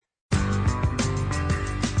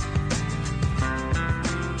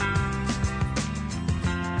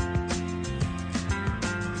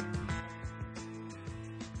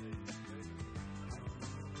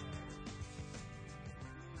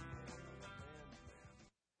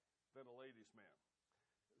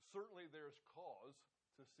Certainly there's cause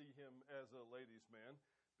to see him as a ladies' man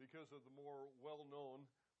because of the more well-known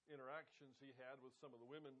interactions he had with some of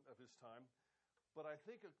the women of his time. But I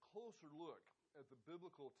think a closer look at the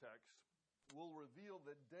biblical text will reveal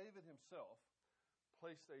that David himself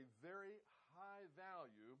placed a very high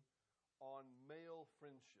value on male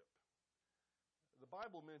friendship. The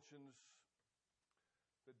Bible mentions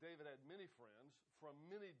that David had many friends from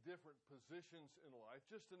many different positions in life.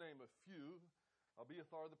 Just to name a few,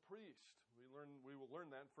 Abiathar the priest. We will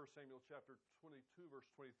learn that in 1 Samuel chapter 22, verse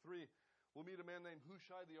 23. We'll meet a man named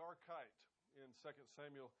Hushai the Archite in 2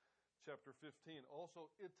 Samuel chapter 15.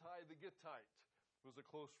 Also, Ittai the Gittite was a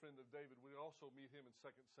close friend of David. We also meet him in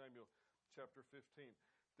 2 Samuel chapter 15.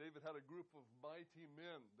 David had a group of mighty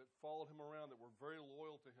men that followed him around, that were very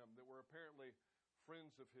loyal to him, that were apparently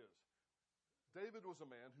friends of his. David was a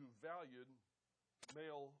man who valued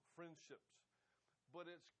male friendships. But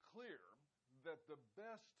it's clear that the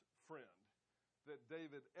best friend that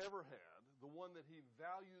David ever had, the one that he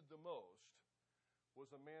valued the most,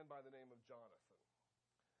 was a man by the name of Jonathan.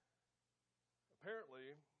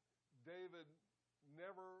 Apparently, David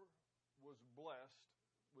never was blessed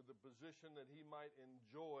with the position that he might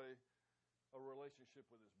enjoy a relationship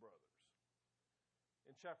with his brothers.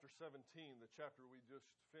 In chapter 17, the chapter we just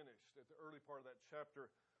finished, at the early part of that chapter,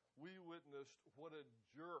 we witnessed what a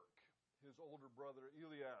jerk his older brother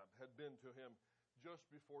Eliab had been to him just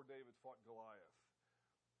before David fought Goliath.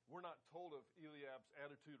 We're not told of Eliab's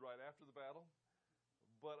attitude right after the battle,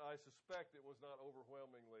 but I suspect it was not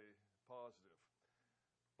overwhelmingly positive.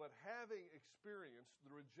 But having experienced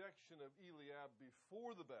the rejection of Eliab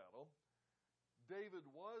before the battle, David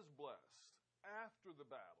was blessed after the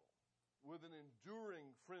battle with an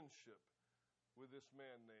enduring friendship with this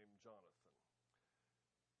man named Jonathan.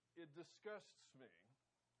 It disgusts me,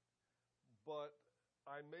 but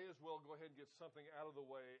I may as well go ahead and get something out of the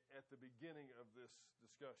way at the beginning of this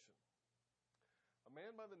discussion. A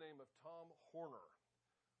man by the name of Tom Horner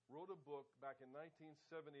wrote a book back in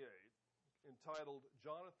 1978 entitled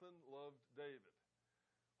Jonathan Loved David,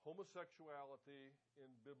 Homosexuality in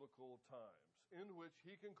Biblical Times, in which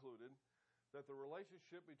he concluded that the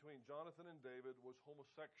relationship between Jonathan and David was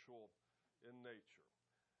homosexual in nature.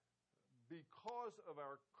 Because of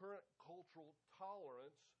our current cultural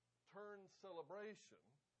tolerance turned celebration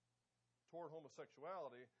toward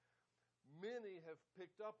homosexuality, many have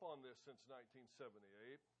picked up on this since 1978,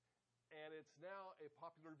 and it's now a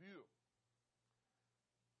popular view.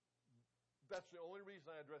 That's the only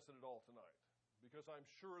reason I address it at all tonight, because I'm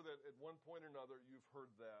sure that at one point or another you've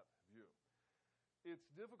heard that view. It's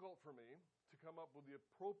difficult for me to come up with the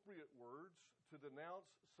appropriate words to denounce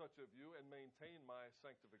such a view and maintain my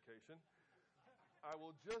sanctification. I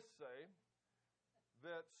will just say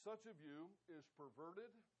that such a view is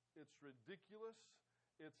perverted, it's ridiculous,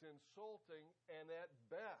 it's insulting, and at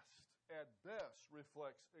best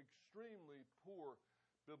reflects extremely poor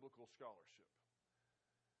biblical scholarship.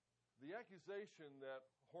 The accusation that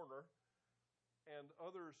Horner and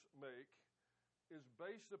others make is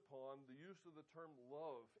based upon the use of the term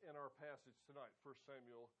love in our passage tonight, 1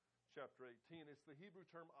 Samuel chapter 18. It's the Hebrew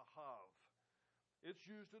term ahav. It's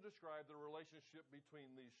used to describe the relationship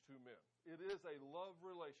between these two men. It is a love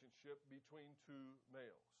relationship between two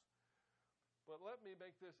males. But let me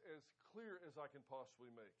make this as clear as I can possibly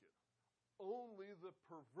make it. Only the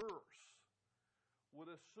perverse would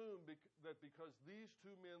assume that because these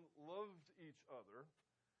two men loved each other,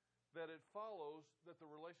 that it follows that the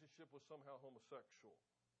relationship was somehow homosexual.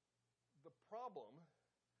 The problem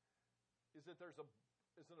is that there's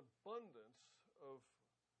an abundance of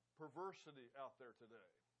perversity out there today.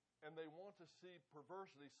 And they want to see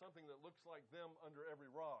perversity, something that looks like them, under every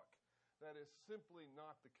rock. That is simply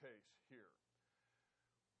not the case here.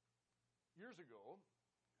 Years ago,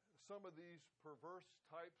 some of these perverse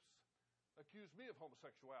types accused me of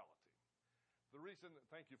homosexuality.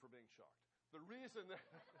 Thank you for being shocked. The reason that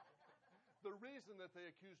they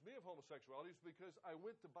accused me of homosexuality is because I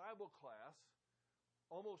went to Bible class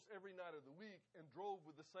almost every night of the week and drove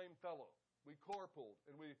with the same fellow. We carpooled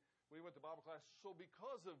and we went to Bible class. So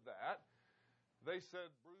because of that, they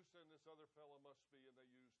said Bruce and this other fellow must be, and they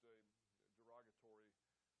used a derogatory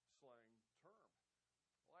slang term. Well,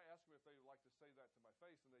 I asked them if they would like to say that to my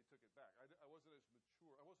face, and they took it back. I wasn't as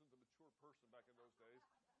mature. I wasn't the mature person back in those days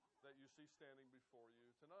that you see standing before you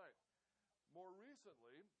tonight. More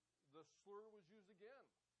recently, the slur was used again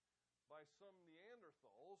by some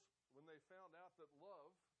Neanderthals when they found out that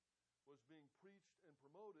love was being preached and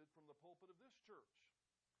promoted from the pulpit of this church.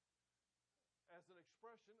 As an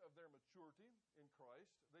expression of their maturity in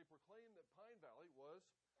Christ, they proclaimed that Pine Valley was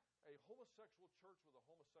a homosexual church with a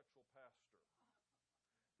homosexual pastor.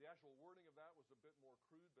 The actual wording of that was a bit more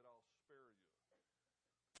crude, but I'll spare you.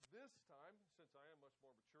 This time, since I am much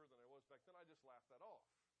more mature than I was back then, I just laughed that off.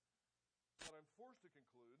 But I'm forced to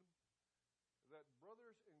conclude that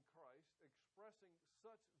brothers in Christ expressing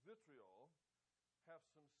such vitriol have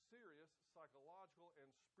some serious psychological and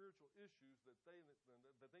spiritual issues that they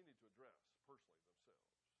need to address personally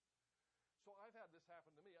themselves. So I've had this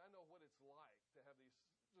happen to me. I know what it's like to have these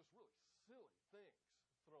just really silly things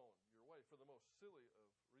thrown your way for the most silly of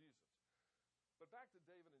reasons. But back to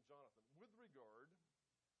David and Jonathan. With regard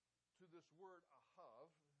to this word ahav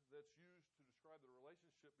that's used to describe the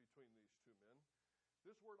relationship between these two men,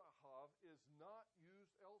 this word ahav is not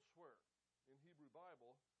used elsewhere in Hebrew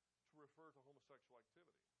Bible to refer to homosexual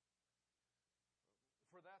activity.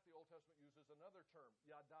 For that, the Old Testament uses another term,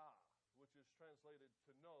 yada, which is translated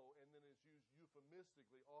to know, and then is used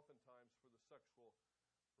euphemistically oftentimes for the sexual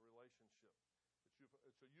relationship.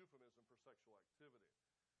 It's a euphemism for sexual activity.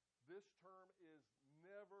 This term is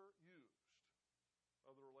never used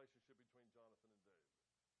of the relationship between Jonathan and David.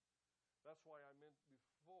 That's why I mentioned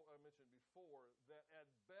before that at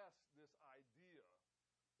best this idea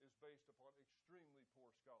is based upon extremely poor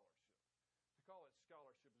scholarship. To call it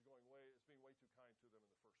scholarship is being way too kind to them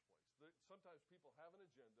in the first place. Sometimes people have an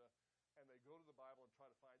agenda, and they go to the Bible and try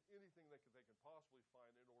to find anything they can possibly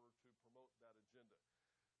find in order to promote that agenda.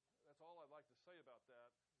 That's all I'd like to say about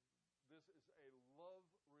that. This is a love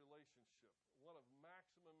relationship, one of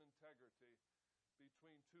maximum integrity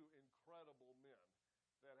between two incredible men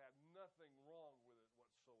that had nothing wrong with it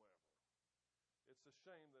whatsoever. It's a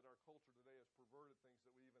shame that our culture today has perverted things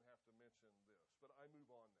that we even have to mention this. But I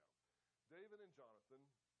move on now. David and Jonathan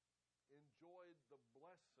enjoyed the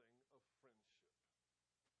blessing of friendship.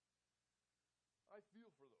 I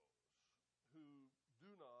feel for those who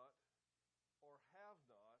do not or have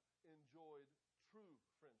not enjoyed true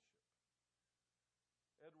friendship.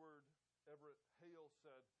 Edward Everett Hale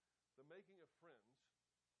said, "The making of friends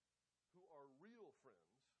who are real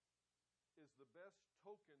friends is the best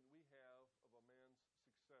token we have of a man's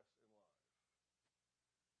success in life."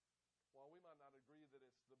 While we might not agree that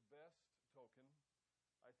it's the best token,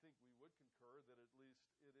 I think we would concur that at least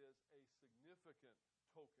it is a significant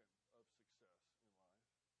token of success in life.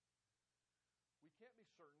 We can't be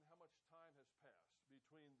certain how much time has passed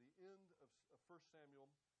between the end of 1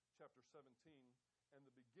 Samuel chapter 17 and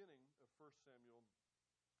the beginning of 1 Samuel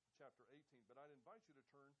chapter 18. But I'd invite you to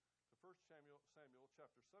turn to 1 Samuel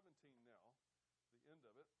chapter 17 now, the end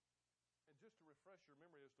of it. And just to refresh your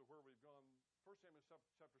memory as to where we've gone, 1 Samuel chapter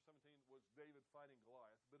 17 was David fighting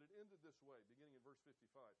Goliath, but it ended this way, beginning in verse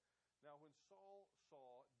 55. Now when Saul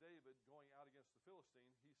saw David going out against the Philistine,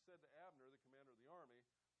 he said to Abner, the commander of the army,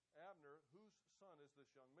 "Abner, whose son is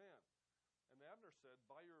this young man?" And Abner said,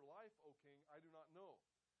 "By your life, O king, I do not know."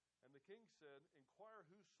 And the king said, "Inquire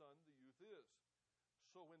whose son the youth is."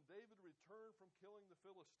 So when David returned from killing the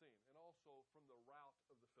Philistine, and also from the rout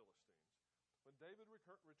of the Philistines, when David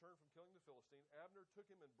returned from killing the Philistine, Abner took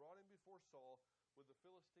him and brought him before Saul with the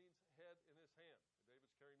Philistine's head in his hand.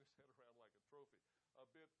 David's carrying his head around like a trophy. A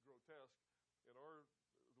bit grotesque in our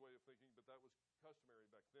way of thinking, but that was customary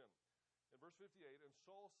back then. In verse 58, and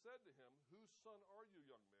Saul said to him, "Whose son are you,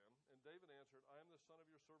 young man?" And David answered, "I am the son of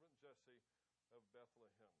your servant Jesse of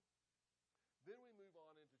Bethlehem." Then we move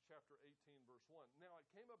on into chapter 18, verse 1. Now it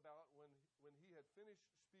came about when he had finished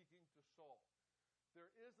speaking to Saul.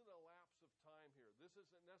 There isn't a lapse of time here. This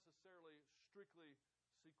isn't necessarily strictly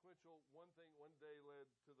sequential. One thing, one day led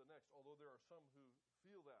to the next, although there are some who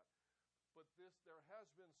feel that. But there has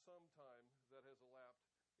been some time that has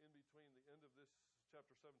elapsed in between the end of this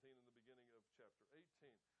chapter 17 and the beginning of chapter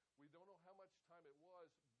 18. We don't know how much time it was,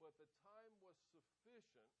 but the time was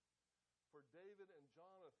sufficient for David and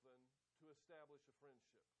Jonathan to establish a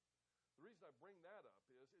friendship. The reason I bring that up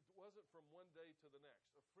is it wasn't from one day to the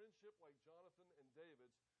next. A friendship like Jonathan and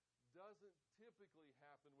David's doesn't typically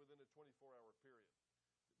happen within a 24-hour period.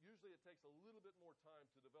 Usually it takes a little bit more time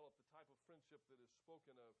to develop the type of friendship that is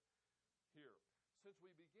spoken of here. Since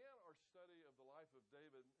we began our study of the life of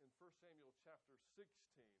David in 1 Samuel chapter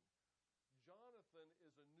 16, Jonathan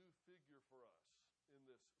is a new figure for us in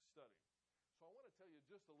this study. So I want to tell you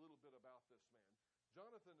just a little bit about this man.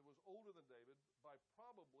 Jonathan was older than David by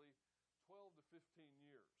probably 12 to 15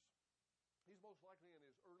 years. He's most likely in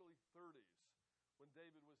his early 30s when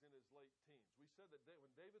David was in his late teens. We said that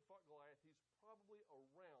when David fought Goliath, he's probably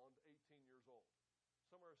around 18 years old.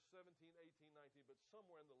 Somewhere 17, 18, 19, but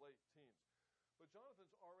somewhere in the late teens. But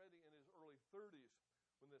Jonathan's already in his early 30s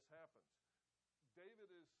when this happens.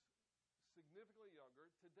 David is significantly younger.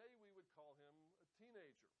 Today we would call him a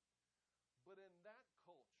teenager. But in that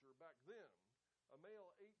culture back then, a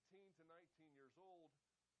male 18 to 19 years old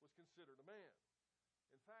was considered a man.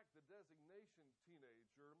 In fact, the designation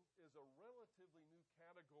teenager is a relatively new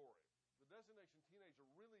category. The designation teenager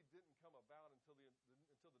really didn't come about until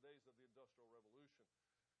the days of the Industrial Revolution.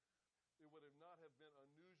 It would not have been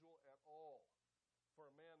unusual at all for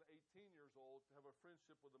a man 18 years old to have a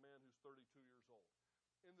friendship with a man who's 32 years old.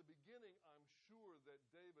 In the beginning, I'm sure that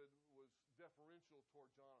David was deferential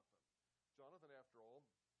toward Jonathan. Jonathan, after all,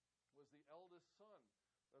 was the eldest son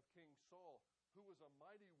of King Saul, who was a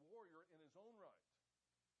mighty warrior in his own right.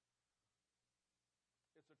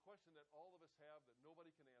 It's a question that all of us have that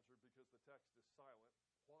nobody can answer because the text is silent.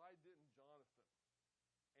 Why didn't Jonathan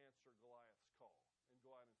answer Goliath's call and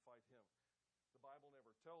go out and fight him? The Bible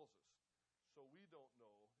never tells us, so we don't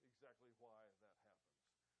know exactly why that happens.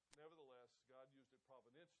 Nevertheless, God used it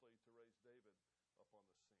providentially to raise David up on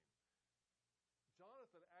the scene.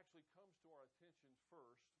 Jonathan actually comes to our attention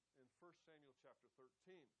first in 1 Samuel chapter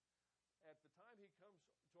 13. At the time he comes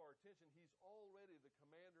to our attention, he's already the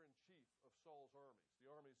commander-in-chief of Saul's armies,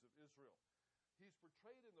 the armies of Israel. He's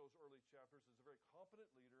portrayed in those early chapters as a very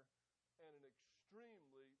competent leader and an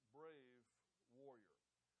extremely brave warrior.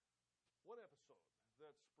 One episode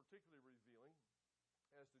that's particularly revealing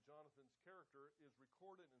as to Jonathan's character is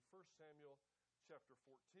recorded in 1 Samuel chapter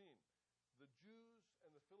 14. The Jews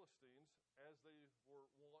and the Philistines, as they were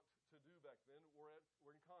wont to do back then, were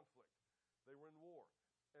in conflict. They were in war.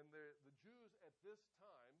 And the Jews at this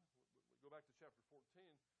time, we go back to chapter 14,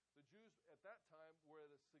 the Jews at that time were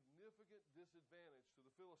at a significant disadvantage to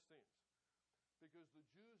the Philistines because the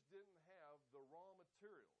Jews didn't have the raw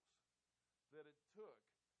materials that it took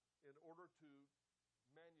in order to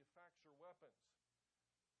manufacture weapons.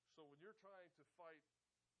 So when you're trying to fight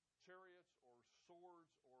chariots or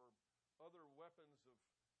swords or other weapons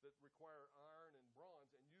that require iron and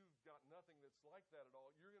bronze, and you've got nothing that's like that at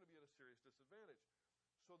all, you're going to be at a serious disadvantage.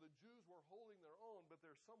 So the Jews were holding their own, but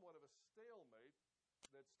there's somewhat of a stalemate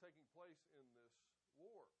that's taking place in this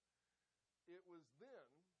war. It was then,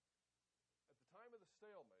 at the time of the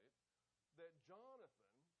stalemate, that Jonathan,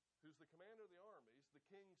 who's the commander of the armies, the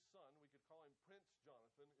king's son, we could call him Prince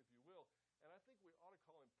Jonathan, if you will, and I think we ought to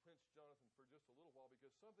call him Prince Jonathan for just a little while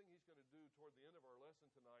because something he's going to do toward the end of our lesson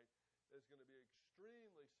tonight is going to be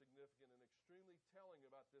extremely significant and extremely telling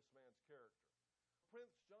about this man's character.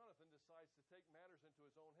 Prince Jonathan decides to take matters into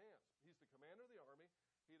his own hands. He's the commander of the army.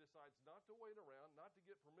 He decides not to wait around, not to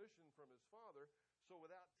get permission from his father. So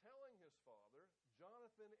without telling his father,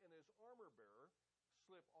 Jonathan and his armor bearer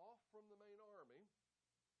slip off from the main army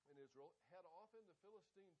in Israel, head off into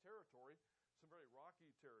Philistine territory, some very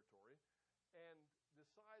rocky territory, and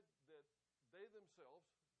decide that they themselves,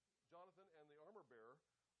 Jonathan and the armor bearer,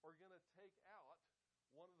 are going to take out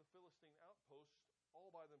one of the Philistine outposts all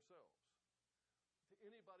by themselves. To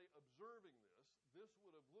anybody observing this, this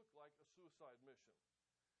would have looked like a suicide mission.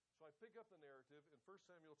 So I pick up the narrative in 1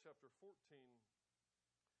 Samuel chapter 14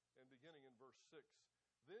 and beginning in verse 6.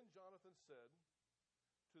 Then Jonathan said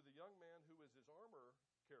to the young man who was his armor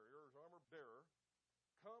carrier, his armor bearer,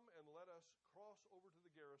 "Come and let us cross over to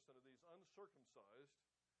the garrison of these uncircumcised.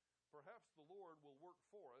 Perhaps the Lord will work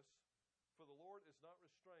for us, for the Lord is not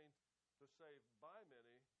restrained to save by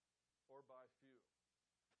many or by few."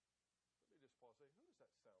 Let me just pause and say, who does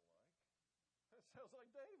that sound like? That sounds like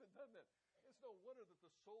David, doesn't it? It's no wonder that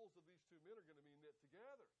the souls of these two men are going to be knit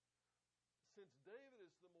together. Since David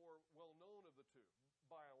is the more well-known of the two,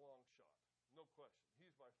 by a long shot, no question.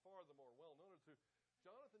 He's by far the more well-known of the two.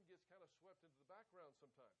 Jonathan gets kind of swept into the background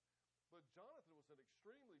sometimes. But Jonathan was an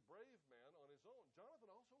extremely brave man on his own. Jonathan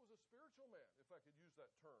also was a spiritual man, if I could use that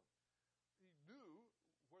term. He knew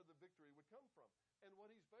where the victory would come from. And what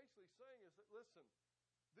he's basically saying is that, listen,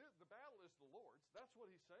 the battle is the Lord's. That's what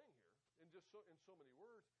he's saying here in so many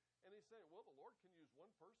words. And he's saying, well, the Lord can use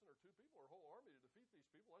one person or two people or a whole army to defeat these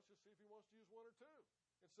people. Let's just see if he wants to use one or two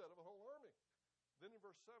instead of a whole army. Then in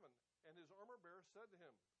verse 7, and his armor bearer said to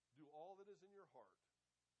him, "Do all that is in your heart.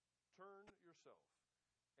 Turn yourself,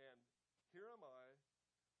 and here am I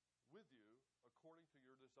with you according to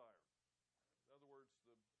your desire." In other words,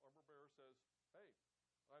 the armor bearer says, hey,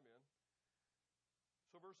 I'm in.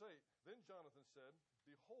 So verse 8, then Jonathan said,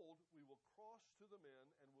 "Behold, we will cross to the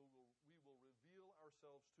men, and we will reveal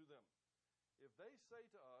ourselves to them. If they say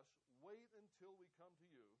to us, 'Wait until we come to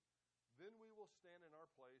you,' then we will stand in our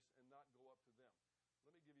place and not go up to them."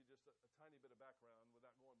 Let me give you just a tiny bit of background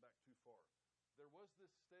without going back too far. There was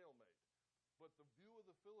this stalemate, but the view of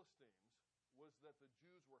the Philistines was that the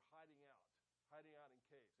Jews were hiding out in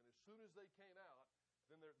caves. And as soon as they came out,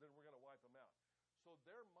 then we're going to wipe them out. So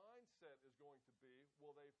their mindset is going to be,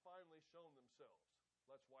 well, they've finally shown themselves.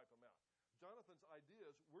 Let's wipe them out. Jonathan's idea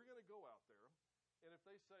is, we're going to go out there, and if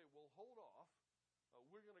they say, well, hold off,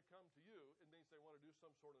 we're going to come to you. It means they want to do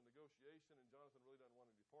some sort of negotiation, and Jonathan really doesn't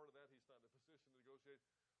want any part of that. He's not in a position to negotiate.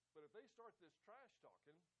 But if they start this trash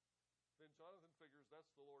talking, then Jonathan figures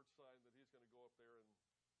that's the Lord's sign that he's going to go up there and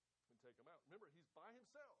take them out. Remember, he's by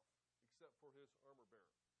himself except for his armor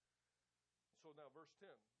bearer. So now verse 10,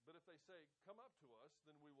 but if they say, come up to us,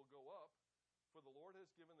 then we will go up, for the Lord has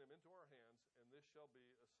given them into our hands, and this shall be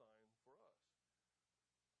a sign for us.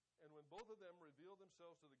 And when both of them revealed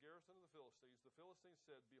themselves to the garrison of the Philistines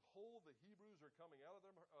said, behold, the Hebrews are coming out of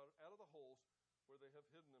the holes where they have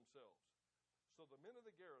hidden themselves. So the men of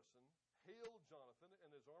the garrison hailed Jonathan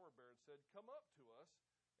and his armor bearer and said, come up to us,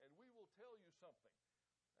 and we will tell you something.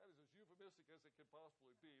 That is as euphemistic as it could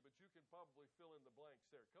possibly be, but you can probably fill in the blanks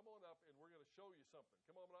there. Come on up, and we're going to show you something.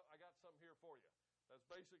 Come on up, I got something here for you. That's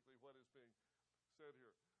basically what is being said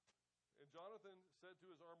here. And Jonathan said to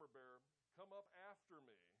his armor bearer, come up after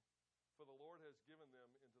me, for the Lord has given them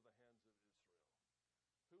into the hands of Israel.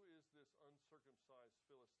 Who is this uncircumcised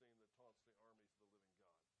Philistine that taunts the armies of the living God?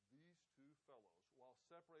 These two fellows, while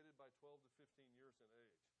separated by 12 to 15 years in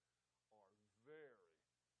age, are very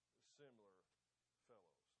similar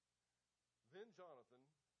fellows. Then Jonathan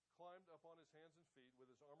climbed up on his hands and feet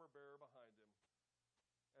with his armor bearer behind him,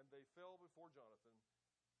 and they fell before Jonathan,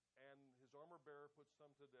 and his armor bearer put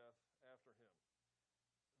some to death after him.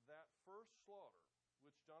 That first slaughter,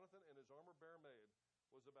 which Jonathan and his armor bearer made,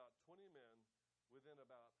 was about 20 men within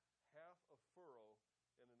about half a furrow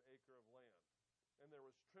in an acre of land. And there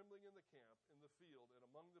was trembling in the camp, in the field, and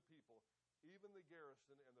among the people. Even the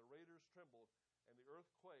garrison and the raiders trembled, and the earth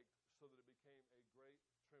quaked, so that it became a great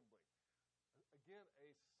trembling. Again, a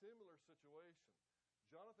similar situation.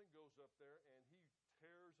 Jonathan goes up there, and he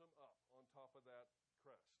tears them up on top of that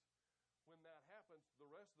crest. When that happens, the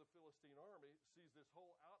rest of the Philistine army sees this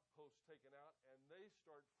whole outpost taken out, and they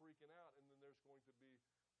start freaking out, and then there's going to be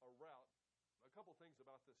a rout. A couple things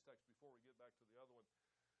about this text before we get back to the other one.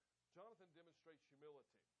 Jonathan demonstrates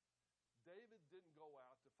humility. David didn't go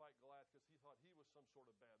out to fight Goliath because he thought he was some sort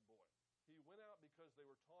of bad boy. He went out because they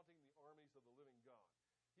were taunting the armies of the living God.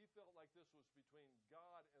 He felt like this was between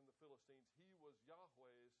God and the Philistines. He was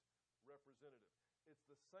Yahweh's representative. It's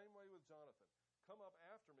the same way with Jonathan. Come up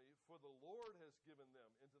after me, for the Lord has given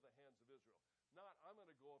them into the hands of Israel. Not, I'm going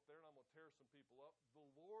to go up there and I'm going to tear some people up. The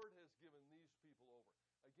Lord has given these people over.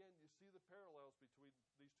 Again, you see the parallels between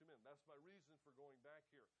these two men. That's my reason for going back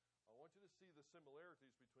here. I want you to see the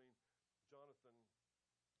similarities between Jonathan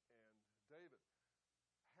and David.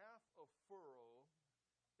 Half a furrow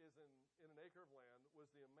is in an acre of land was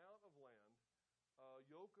the amount of land a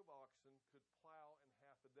yoke of oxen could plow in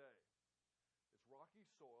half a day. It's rocky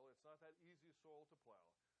soil. It's not that easy soil to plow,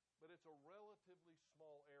 but it's a relatively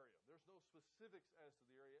small area. There's no specifics as to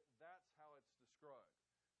the area. That's how it's described.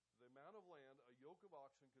 The amount of land a yoke of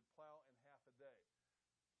oxen could plow in half a day.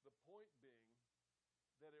 The point being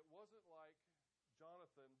that it wasn't like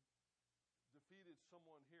Jonathan defeated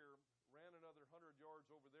someone here, ran another 100 yards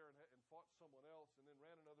over there and fought someone else, and then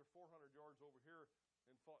ran another 400 yards over here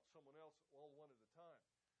and fought someone else, all one at a time.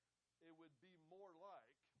 It would be more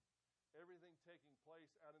like everything taking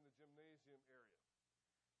place out in the gymnasium area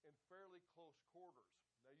in fairly close quarters.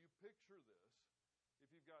 Now you picture this.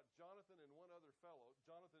 If you've got Jonathan and one other fellow,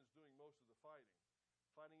 Jonathan's doing most of the fighting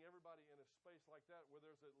everybody in a space like that where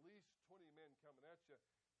there's at least 20 men coming at you.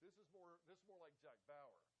 This is more like Jack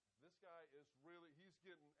Bauer. This guy is really, he's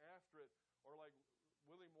getting after it, or like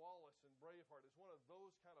William Wallace and Braveheart. It's one of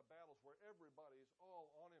those kind of battles where everybody is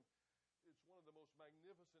all on him. It's one of the most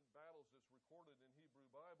magnificent battles that's recorded in Hebrew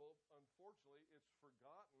Bible. Unfortunately, it's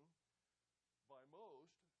forgotten by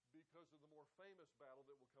most because of the more famous battle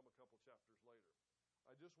that will come a couple chapters later.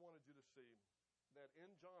 I just wanted you to see that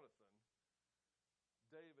in Jonathan,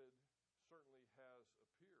 David certainly has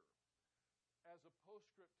appeared. As a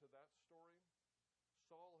postscript to that story,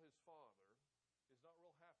 Saul, his father, is not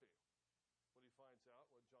real happy when he finds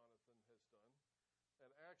out what Jonathan has done.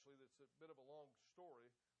 And actually, that's a bit of a long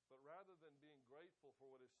story, but rather than being grateful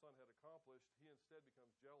for what his son had accomplished, he instead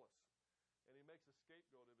becomes jealous. And he makes a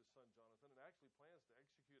scapegoat of his son Jonathan and actually plans to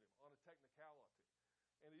execute him on a technicality.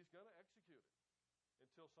 And he's going to execute him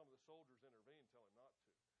until some of the soldiers intervene and tell him not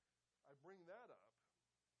to. I bring that up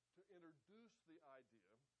to introduce the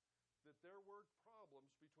idea that there were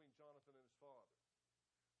problems between Jonathan and his father.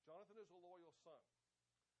 Jonathan is a loyal son.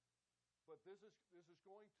 But this is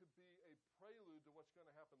going to be a prelude to what's going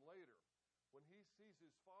to happen later when he sees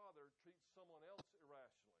his father treat someone else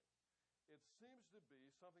irrationally. It seems to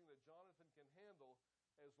be something that Jonathan can handle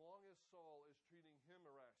as long as Saul is treating him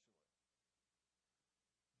irrationally.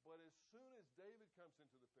 But as soon as David comes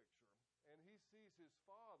into the picture and he sees his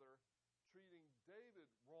father treating David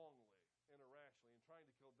wrongly and irrationally and trying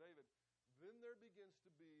to kill David, then there begins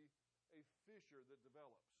to be a fissure that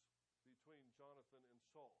develops between Jonathan and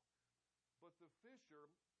Saul. But the fissure,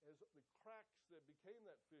 as the cracks that became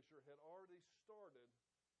that fissure, had already started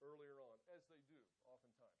earlier on, as they do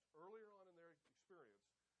oftentimes. Earlier on in their experience,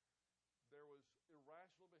 there was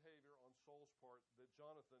irrational behavior on Saul's part that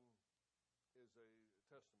Jonathan is a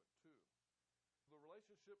testament to. The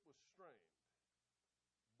relationship was strained,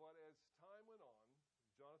 but as time went on,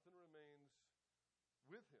 Jonathan remains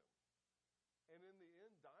with him, and in the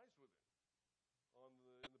end dies with him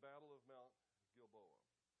in the Battle of Mount Gilboa.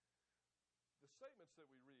 The statements that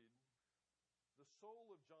we read, the soul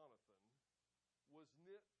of Jonathan was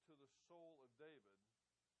knit to the soul of David,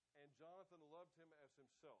 and Jonathan loved him as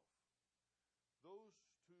himself. Those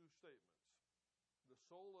two statements, the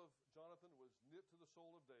soul of Jonathan was knit to the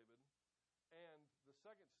soul of David, and the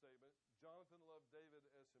second statement, Jonathan loved David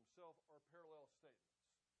as himself, are parallel statements,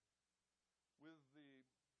 with the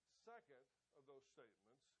second of those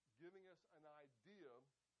statements giving us an idea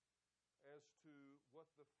as to what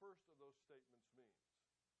the first of those statements means.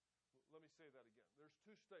 Let me say that again. There's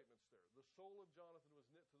two statements there. The soul of Jonathan was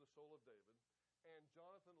knit to the soul of David, and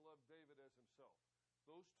Jonathan loved David as himself.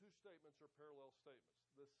 Those two statements are parallel statements.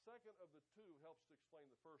 The second of the two helps to explain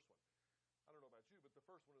the first one. I don't know about you, but the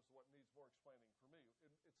first one is what needs more explaining for me.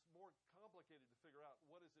 It's more complicated to figure out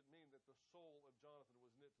what does it mean that the soul of Jonathan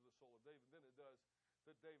was knit to the soul of David than it does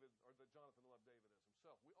that Jonathan loved David as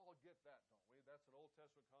himself. We all get that, don't we? That's an Old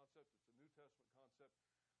Testament concept. It's a New Testament concept.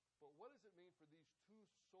 But what does it mean for these two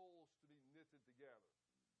souls to be knitted together?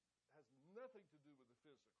 It has nothing to do with the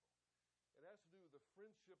physical. It has to do with the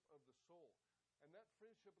friendship of the soul. And that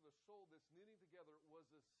friendship of the soul, this knitting together, was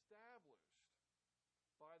established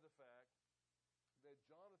by the fact that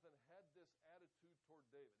Jonathan had this attitude toward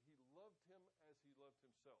David. He loved him as he loved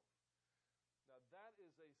himself. Now, that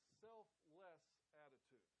is a selfless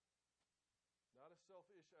attitude, not a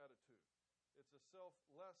selfish attitude. It's a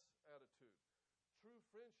selfless attitude. True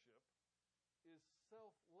friendship is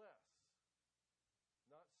selfless,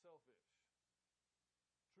 not selfish.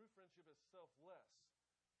 True friendship is selfless,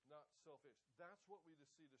 not selfish. That's what we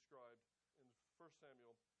see described in 1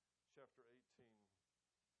 Samuel chapter 18,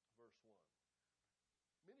 verse 1.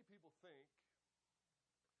 Many people think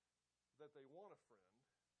that they want a friend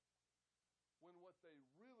when what they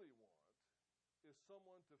really want is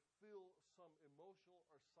someone to fill some emotional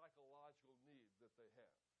or psychological need that they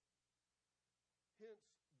have. Hence,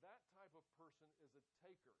 that type of person is a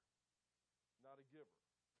taker, not a giver.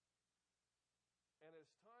 And as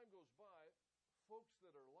time goes by, folks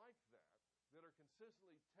that are like that are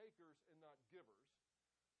consistently takers and not givers,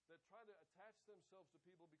 that try to attach themselves to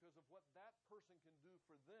people because of what that person can do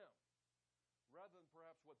for them, rather than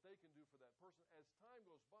perhaps what they can do for that person. As time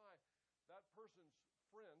goes by, that person's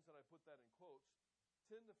friends, and I put that in quotes,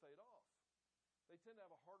 tend to fade off. They tend to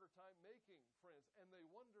have a harder time making friends, and they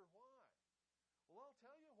wonder why. Well, I'll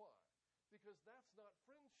tell you why. Because that's not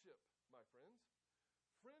friendship, my friends.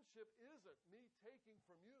 Friendship isn't me taking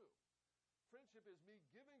from you. Friendship is me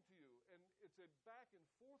giving to you, and it's a back and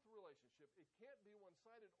forth relationship. It can't be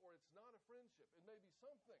one-sided, or it's not a friendship. It may be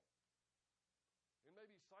something. It may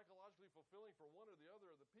be psychologically fulfilling for one or the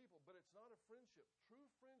other of the people, but it's not a friendship. True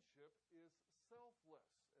friendship is selfless,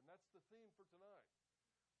 and that's the theme for tonight.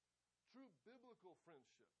 True biblical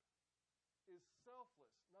friendship is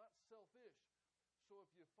selfless, not selfish. So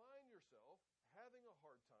if you find yourself having a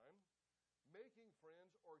hard time making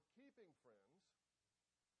friends or keeping friends,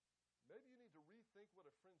 maybe you need to rethink what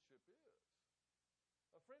a friendship is.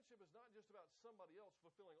 A friendship is not just about somebody else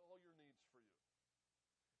fulfilling all your needs for you.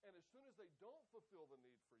 And as soon as they don't fulfill the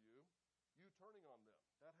need for you, you turning on them.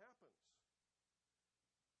 That happens.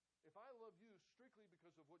 If I love you strictly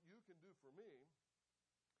because of what you can do for me,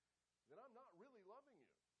 then I'm not really loving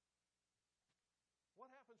you. What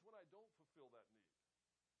happens when I don't fulfill that need?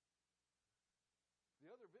 The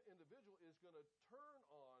other individual is going to turn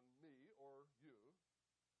on me or you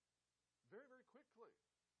very, very quickly.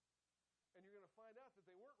 And you're going to find out that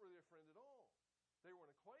they weren't really a friend at all. They were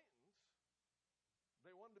an acquaintance.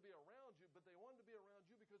 They wanted to be around you, but they wanted to be around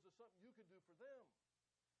you because of something you could do for them.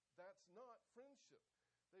 That's not friendship.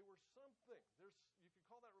 They were something. You can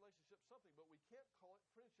call that relationship something, but we can't call it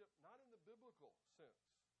friendship, not in the biblical sense.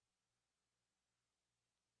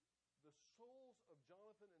 The souls of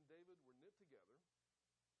Jonathan and David were knit together.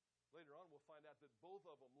 Later on, we'll find out that both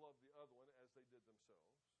of them loved the other one as they did themselves.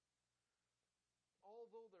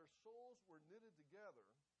 Although their souls were knitted together,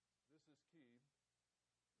 this is key,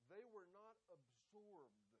 they were not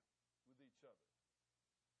absorbed with each other.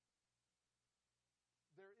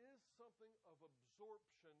 There is something of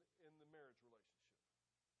absorption in the marriage relationship.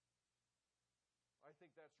 I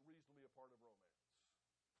think that's reasonably a part of romance.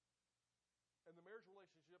 And the marriage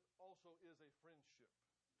relationship also is a friendship,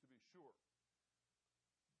 to be sure.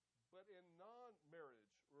 But in non-marriage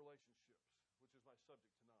relationships, which is my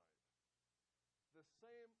subject tonight, the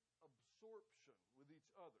same absorption with each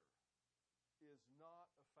other is not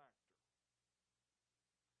a factor.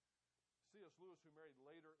 C.S. Lewis, who married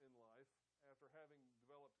later in life, after having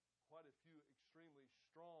developed quite a few extremely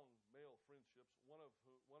strong male friendships, one of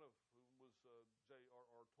whom was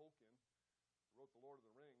J.R.R. Tolkien, who wrote The Lord of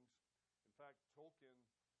the Rings. In fact, Tolkien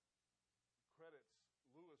credits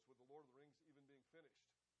Lewis with The Lord of the Rings even being finished.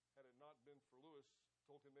 Had it not been for Lewis,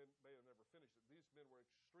 Tolkien may have never finished it. These men were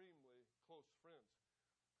extremely close friends.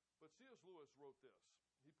 But C.S. Lewis wrote this.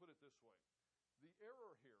 He put it this way: the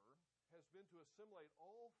error here has been to assimilate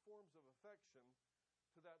all forms of affection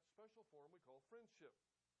to that special form we call friendship.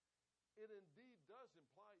 It indeed does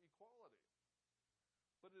imply equality,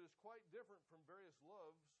 but it is quite different from various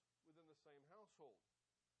loves within the same household.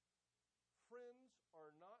 Friends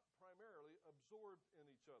are not primarily absorbed in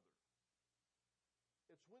each other.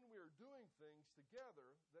 It's when we are doing things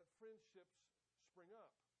together that friendships spring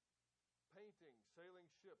up. Painting, sailing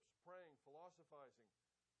ships, praying, philosophizing,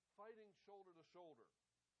 fighting shoulder to shoulder.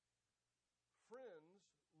 Friends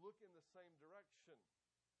look in the same direction.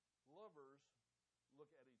 Lovers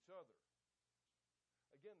look at each other.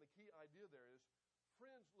 Again, the key idea there is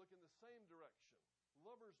friends look in the same direction.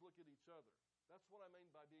 Lovers look at each other. That's what I mean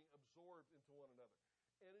by being absorbed into one another.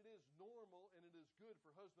 And it is normal and it is good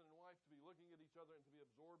for husband and wife to be looking at each other and to be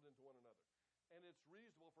absorbed into one another. And it's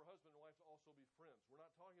reasonable for husband and wife to also be friends. We're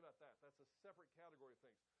not talking about that. That's a separate category of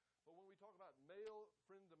things. But when we talk about male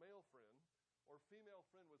friend to male friend or female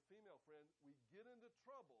friend with female friend, we get into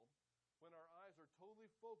trouble when our eyes are totally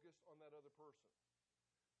focused on that other person.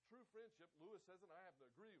 True friendship, Lewis says, and I happen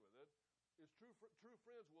to agree with it, is true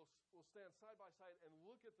friends will stand side by side and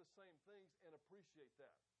look at the same things and appreciate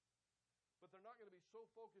that. But they're not going to be so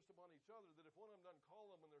focused upon each other that if one of them doesn't call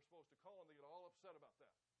them when they're supposed to call them, they get all upset about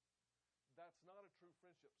that. That's not a true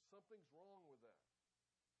friendship. Something's wrong with that.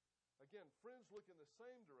 Again, friends look in the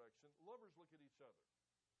same direction. Lovers look at each other.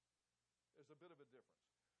 There's a bit of a difference.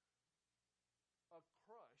 A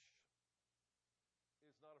crush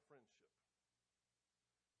is not a friendship.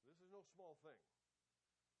 This is no small thing.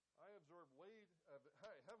 I have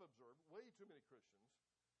observed way too many Christians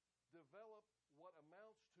develop what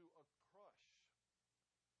amounts to a crush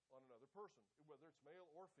on another person, whether it's male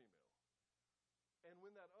or female. And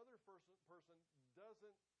when that other person doesn't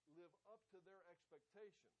live up to their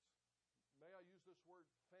expectations, may I use this word,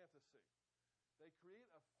 fantasy. They create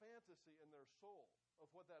a fantasy in their soul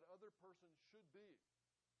of what that other person should be.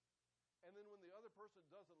 And then when the other person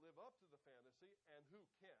doesn't live up to the fantasy, and who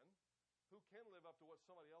can live up to what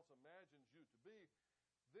somebody else imagines you to be,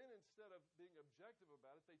 then instead of being objective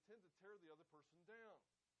about it, they tend to tear the other person down.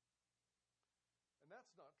 And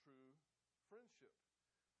that's not true friendship.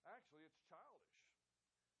 Actually, it's childish.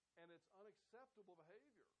 And it's unacceptable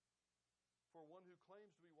behavior for one who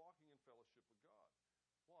claims to be walking in fellowship with God.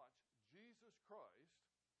 Watch, Jesus Christ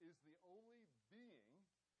is the only being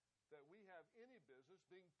that we have any business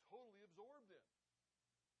being totally absorbed in.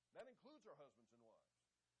 That includes our husbands and wives.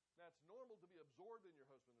 Now, it's normal to be absorbed in your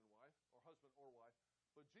husband and wife, or husband or wife,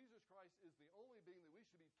 but Jesus Christ is the only being that we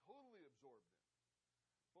should be totally absorbed in.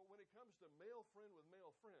 But when it comes to male friend with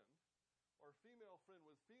male friend, or female friend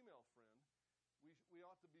with female friend, we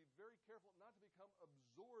ought to be very careful not to become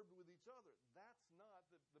absorbed with each other. That's not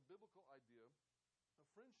the biblical idea of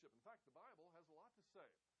friendship. In fact, the Bible has a lot to say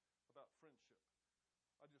about friendship.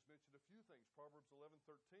 I just mentioned a few things. Proverbs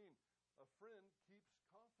 11:13, a friend keeps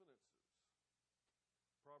confidences.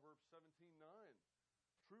 Proverbs 17:9,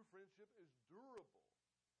 true friendship is durable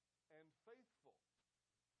and faithful.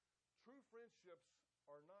 True friendships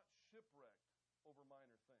are not shipwrecked over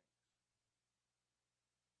minor things.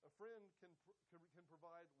 A friend can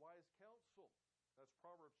provide wise counsel. That's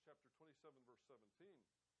Proverbs chapter 27, verse 17.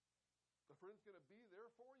 A friend's going to be there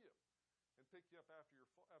for you and pick you up after you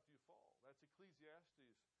fall. That's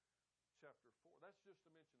Ecclesiastes chapter 4. That's just to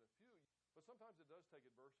mention a few. But sometimes it does take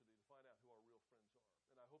adversity to find out who our real friends are.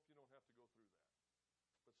 And I hope you don't have to go through that.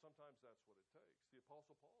 But sometimes that's what it takes. The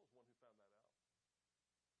Apostle Paul is one who found that out.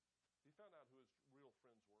 He found out who his real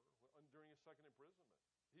friends were during his second imprisonment.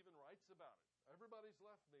 He even writes about it. Everybody's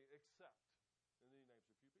left me except, and then he names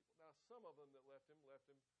a few people. Now, some of them that left him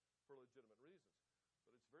for legitimate reasons.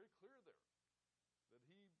 But it's very clear there that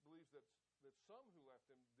he believes that some who left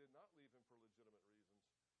him did not leave him for legitimate reasons.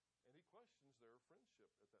 And he questions their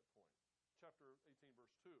friendship at that point. Chapter 18,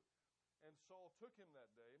 verse 2. And Saul took him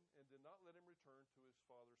that day and did not let him return to his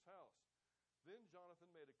father's house. Then Jonathan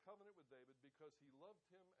made a covenant with David because he loved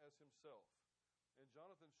him as himself. And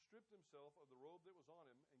Jonathan stripped himself of the robe that was on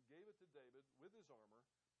him and gave it to David with his armor,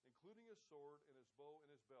 including his sword and his bow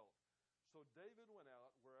and his belt. So David went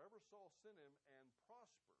out wherever Saul sent him and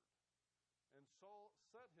prospered. And Saul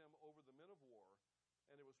set him over the men of war,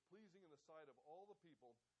 and it was pleasing in the sight of all the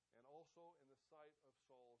people and also in the sight of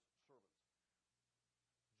Saul's servants.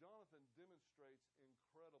 Jonathan demonstrates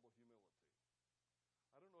incredible humility.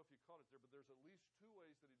 I don't know if you caught it there, but there's at least two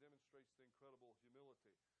ways that he demonstrates the incredible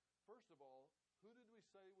humility. First of all, who did we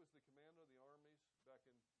say was the commander of the armies back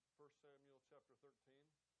in 1 Samuel chapter 13?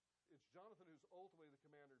 It's Jonathan who's ultimately the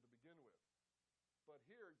commander to begin with. But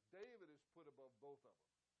here, David is put above both of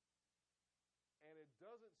them. And it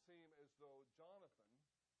doesn't seem as though Jonathan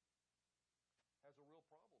has a real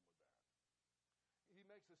problem with that. He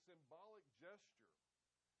makes a symbolic gesture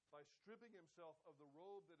by stripping himself of the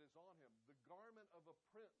robe that is on him, the garment of a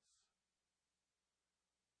prince,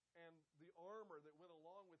 and the armor that went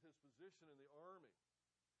along with his position in the army.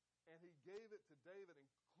 And he gave it to David,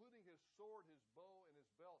 including his sword, his bow, and his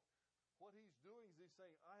belt. What he's doing is he's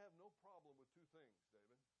saying, I have no problem with two things,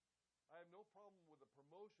 David. I have no problem with the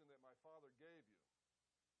promotion that my father gave you.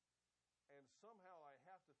 And somehow I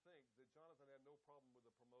have to think that Jonathan had no problem with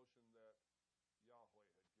the promotion that Yahweh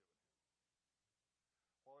had given him.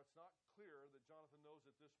 While it's not clear that Jonathan knows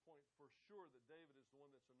at this point for sure that David is the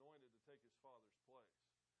one that's anointed to take his father's place,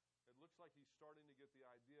 it looks like he's starting to get the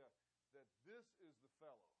idea that this is the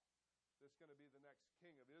fellow that's going to be the next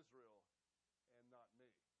king of Israel and not me.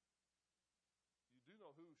 You do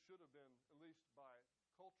know who should have been, at least by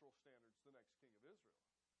cultural standards, the next king of Israel.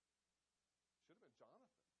 Should have been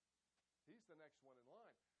Jonathan. He's the next one in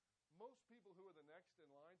line. Most people who are the next in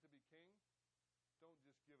line to be king don't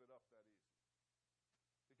just give it up that easy.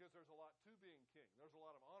 Because there's a lot to being king. There's a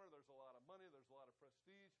lot of honor, there's a lot of money, there's a lot of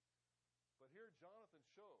prestige. But here Jonathan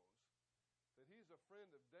shows that he's a friend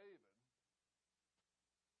of David,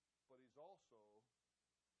 but he's also a friend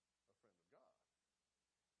of God.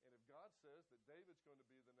 And if God says that David's going to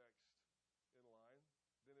be the next in line,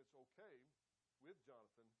 then it's okay with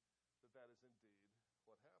Jonathan that that is indeed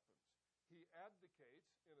what happens. He abdicates,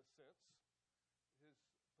 in a sense, his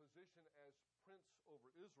position as prince over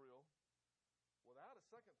Israel without a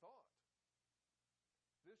second thought.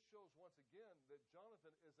 This shows once again that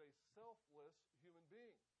Jonathan is a selfless human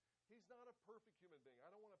being. He's not a perfect human being. I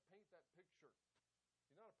don't want to paint that picture.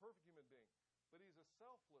 He's not a perfect human being, but he's a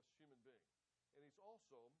selfless human being. And he's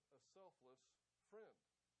also a selfless friend.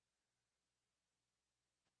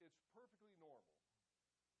 It's perfectly normal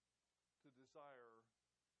to desire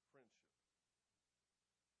friendship.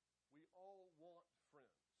 We all want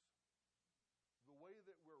friends. The way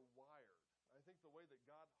that we're wired, I think the way that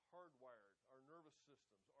God hardwired our nervous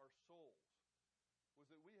systems, our souls, was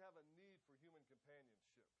that we have a need for human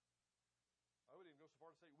companionship. I would even go so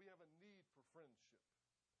far to say we have a need for friendship.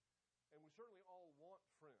 And we certainly all want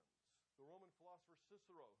friends. The Roman philosopher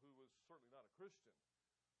Cicero, who was certainly not a Christian,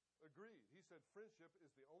 agreed. He said, friendship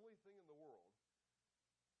is the only thing in the world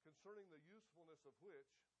concerning the usefulness of which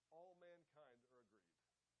all mankind are agreed.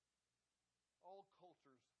 All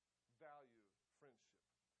cultures value friendship.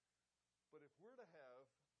 But if we're to have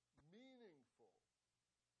meaningful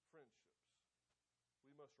friendships,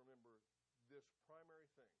 we must remember this primary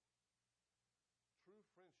thing. True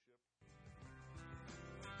friendship